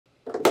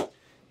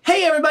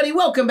everybody,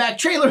 welcome back.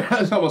 Trailer,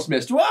 I almost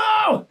missed.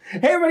 Whoa! Hey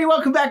everybody,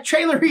 welcome back.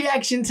 Trailer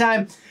reaction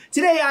time.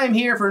 Today I'm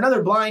here for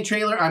another blind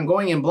trailer. I'm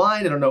going in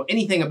blind. I don't know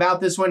anything about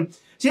this one.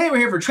 Today we're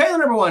here for trailer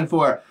number 1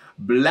 for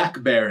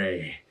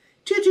BlackBerry.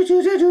 It's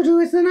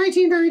the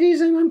 1990s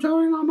and I'm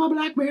touring on my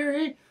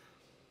BlackBerry.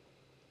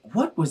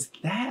 What was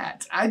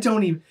that? I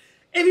don't even...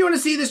 If you want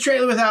to see this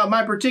trailer without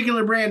my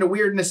particular brand of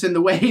weirdness in the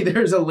way,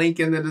 there's a link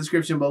in the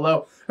description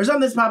below. Or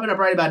something that's popping up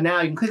right about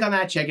now. You can click on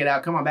that, check it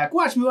out. Come on back,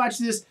 watch me watch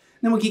this.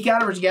 Then we'll geek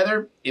out over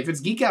together if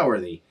it's geek out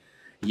worthy.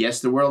 Yes,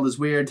 the world is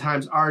weird.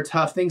 Times are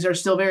tough. Things are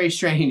still very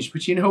strange.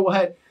 But you know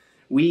what?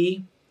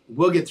 We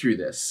will get through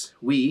this.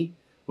 We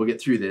will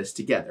get through this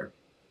together.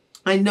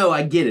 I know,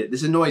 I get it.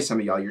 This annoys some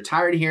of y'all. You're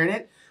tired of hearing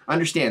it.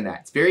 Understand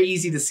that. It's very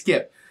easy to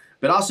skip.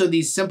 But also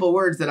these simple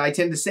words that I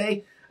tend to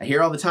say, I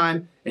hear all the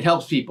time. It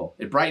helps people.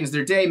 It brightens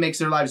their day, makes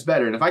their lives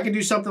better. And if I can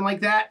do something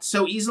like that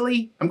so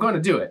easily, I'm going to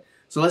do it.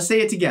 So let's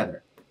say it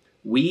together.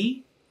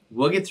 We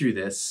will get through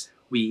this.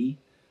 We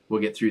will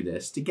get through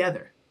this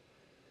together.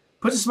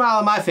 Puts a smile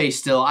on my face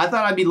still. I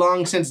thought I'd be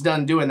long since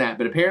done doing that,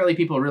 but apparently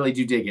people really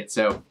do dig it,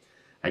 so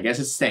I guess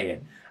it's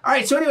staying. All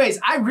right, so anyways,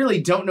 I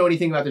really don't know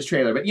anything about this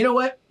trailer, but you know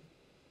what?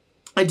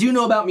 I do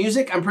know about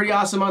music. I'm pretty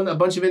awesome on a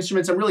bunch of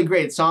instruments. I'm really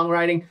great at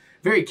songwriting,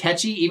 very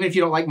catchy, even if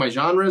you don't like my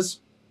genres.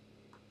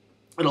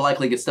 It'll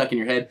likely get stuck in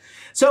your head.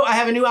 So I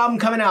have a new album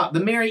coming out, The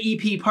Merry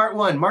EP Part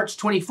 1, March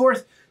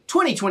 24th,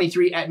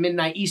 2023 at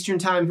midnight Eastern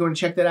time. If you want to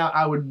check that out,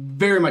 I would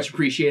very much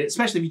appreciate it,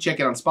 especially if you check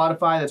it on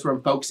Spotify. That's where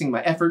I'm focusing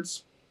my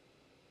efforts.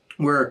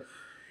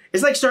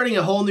 It's like starting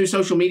a whole new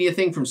social media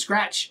thing from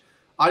scratch.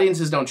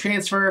 Audiences don't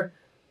transfer.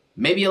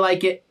 Maybe you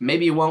like it,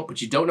 maybe you won't, but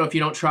you don't know if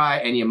you don't try,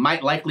 and you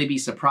might likely be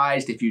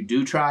surprised if you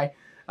do try,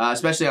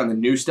 especially on the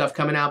new stuff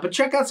coming out. But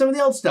check out some of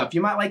the old stuff.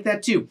 You might like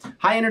that too.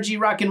 High energy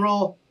rock and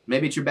roll,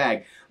 maybe it's your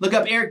bag. Look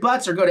up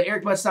EricButts or go to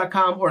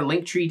ericbutts.com or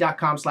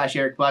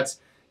linktree.com/ericbutts.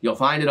 You'll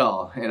find it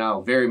all, and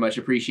I'll very much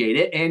appreciate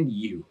it, and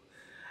you.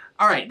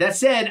 All right, that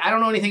said, I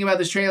don't know anything about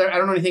this trailer. I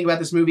don't know anything about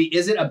this movie.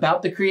 Is it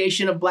about the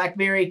creation of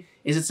BlackBerry?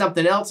 Is it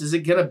something else? Is it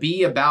gonna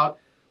be about,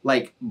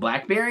 like,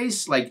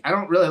 blackberries? Like, I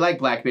don't really like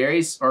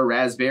blackberries or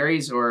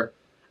raspberries, or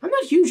I'm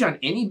not huge on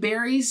any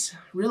berries,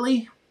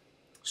 really.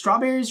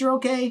 Strawberries are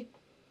okay.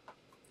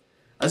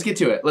 Let's get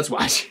to it. Let's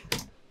watch.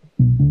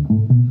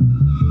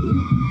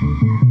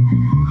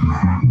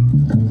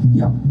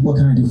 Yeah, what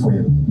can I do for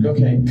you?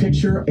 Okay,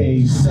 picture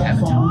a cell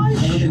phone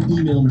and an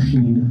email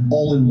machine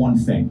all in one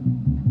thing.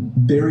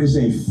 There is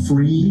a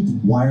free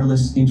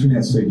wireless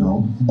internet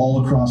signal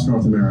all across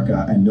North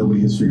America, and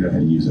nobody has figured out how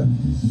to use it.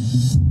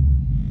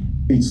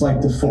 It's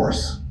like the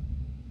Force.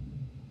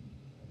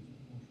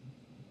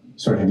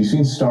 Sorry, have you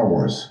seen Star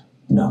Wars?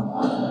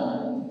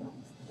 No.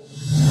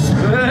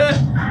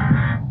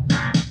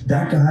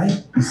 That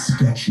guy is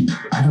sketchy.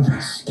 I don't think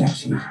he's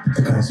sketchy.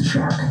 The guy's a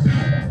shark.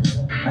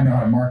 I know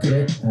how to market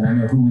it, and I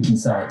know who we can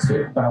sell it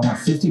to. But I want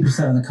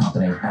 50% of the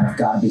company, and I've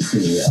got to be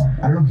CEO.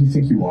 I don't know who you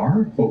think you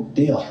are, but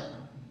deal.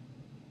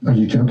 Are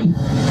you joking? We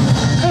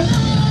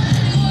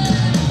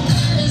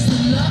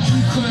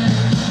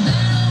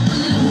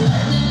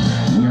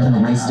are in a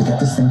race to get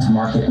this thing to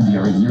market, and we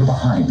are a year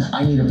behind.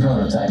 I need a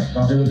prototype.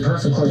 I'll do it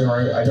perfectly,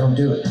 or I don't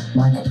do it.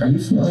 Mike, are you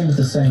familiar with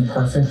the saying,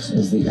 perfect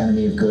is the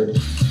enemy of good?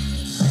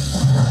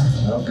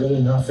 Well, good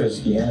enough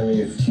is the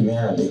enemy of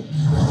humanity.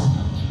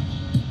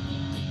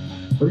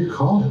 What do you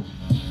call it?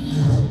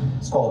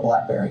 It's called a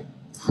BlackBerry.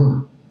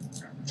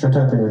 Try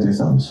typing with your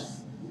thumbs.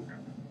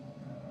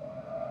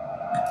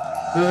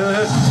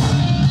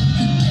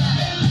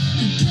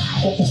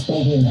 Get this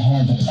baby in the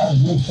hands of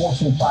every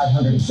Fortune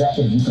 500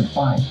 executive you can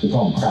find. We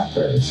call them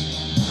crackberries.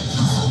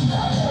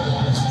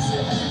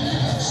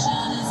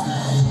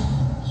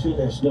 Should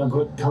Doug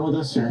come with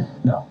us, or?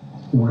 No.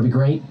 You want to be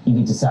great, you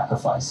need to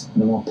sacrifice.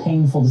 The more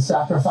painful the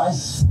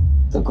sacrifice,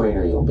 the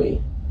greater you'll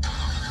be.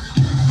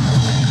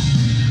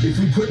 If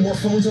we put more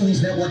phones on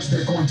these networks,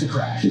 they're going to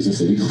crash. Is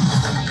this illegal?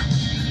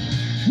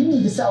 You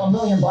need to sell 1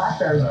 million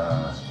BlackBerries. In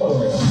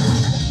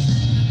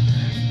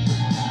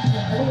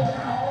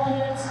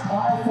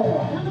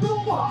the middle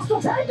of a hostile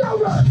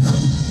takeover!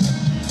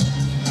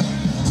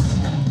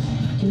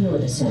 You know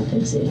what a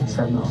sentence is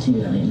for a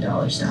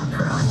multi-million-dollar stock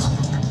fraud.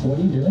 What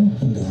are you doing?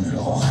 I'm doing it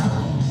all.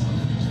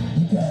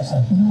 You guys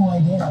have no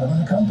idea how to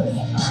run a company.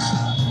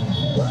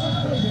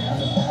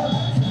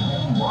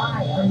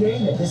 Why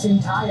created this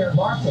entire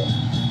market?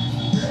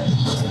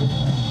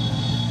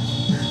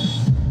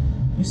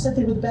 You said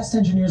they were the best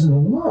engineers in the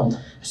world.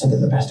 I said they're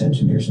the best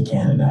engineers in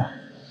Canada.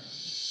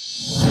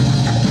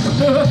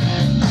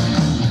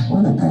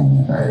 What are they paying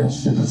me? I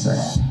shouldn't say.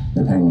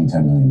 They're paying me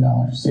 $10 million.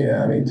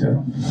 Yeah, me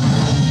too.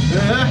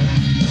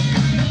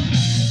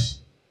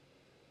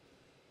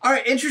 All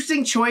right,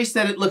 interesting choice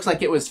that it looks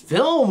like it was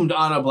filmed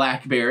on a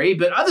BlackBerry,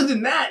 but other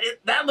than that,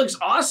 that looks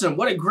awesome.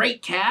 What a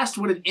great cast.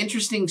 What an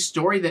interesting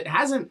story that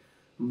hasn't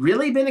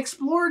really been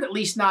explored, at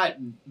least not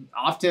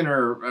often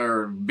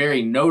or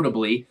very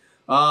notably.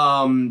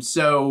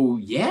 So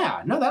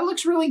yeah, no, that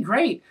looks really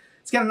great.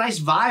 It's got a nice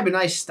vibe, a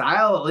nice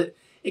style.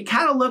 It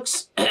kind of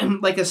looks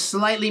like a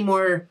slightly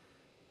more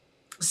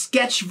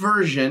sketch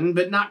version,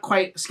 but not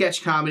quite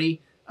sketch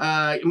comedy.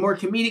 More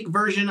comedic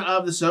version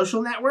of The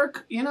Social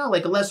Network, you know,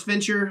 like a Les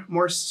Fincher,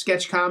 more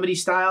sketch comedy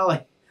style.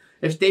 Like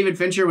if David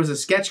Fincher was a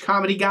sketch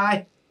comedy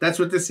guy, that's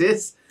what this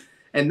is.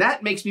 And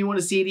that makes me want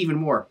to see it even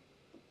more.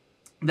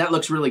 That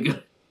looks really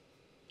good.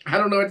 I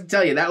don't know what to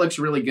tell you. That looks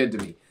really good to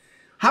me.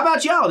 How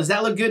about y'all? Does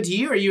that look good to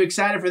you? Are you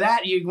excited for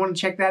that? You want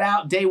to check that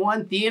out? Day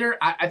one theater?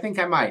 I think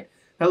I might.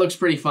 That looks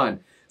pretty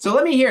fun. So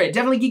let me hear it.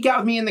 Definitely geek out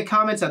with me in the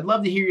comments. I'd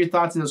love to hear your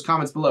thoughts in those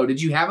comments below.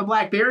 Did you have a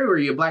BlackBerry? Were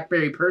you a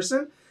BlackBerry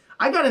person?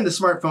 I got into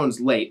smartphones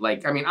late.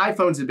 Like, I mean,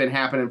 iPhones had been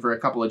happening for a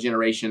couple of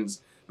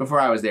generations before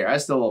I was there. I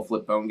was still a little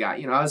flip phone guy.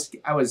 You know,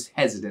 I was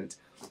hesitant.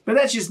 But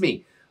that's just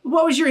me.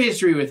 What was your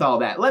history with all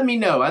that? Let me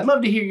know. I'd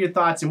love to hear your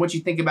thoughts and what you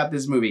think about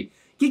this movie.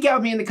 Geek out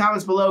with me in the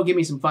comments below. Give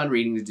me some fun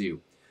reading to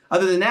do.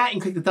 Other than that, you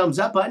can click the thumbs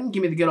up button.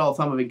 Give me the good old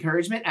thumb of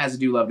encouragement, as I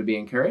do love to be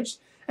encouraged.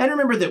 And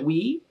remember that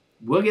we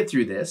will get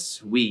through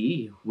this.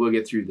 We will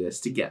get through this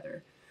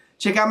together.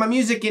 Check out my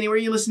music anywhere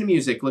you listen to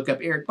music. Look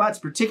up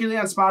EricButts, particularly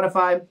on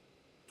Spotify,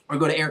 or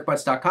go to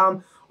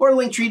ericbutts.com or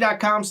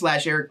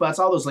linktree.com/ericbutts.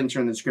 All those links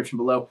are in the description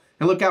below.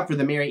 And look out for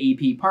the Mary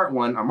EP Part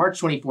 1 on March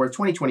 24th,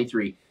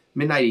 2023,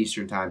 midnight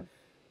Eastern Time.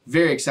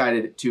 Very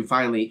excited to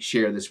finally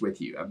share this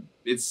with you.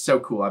 It's so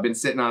cool. I've been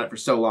sitting on it for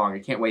so long. I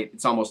can't wait.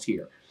 It's almost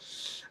here.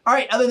 All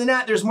right, other than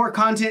that, there's more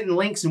content and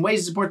links and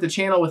ways to support the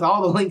channel with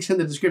all the links in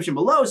the description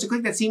below. So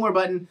click that see more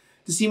button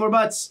to see more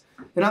butts.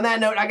 And on that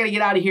note, I got to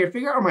get out of here.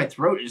 Figure out where my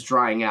throat is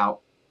drying out.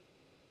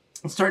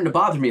 It's starting to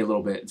bother me a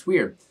little bit. It's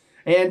weird.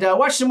 And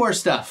watch some more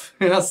stuff.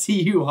 And I'll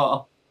see you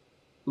all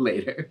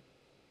later.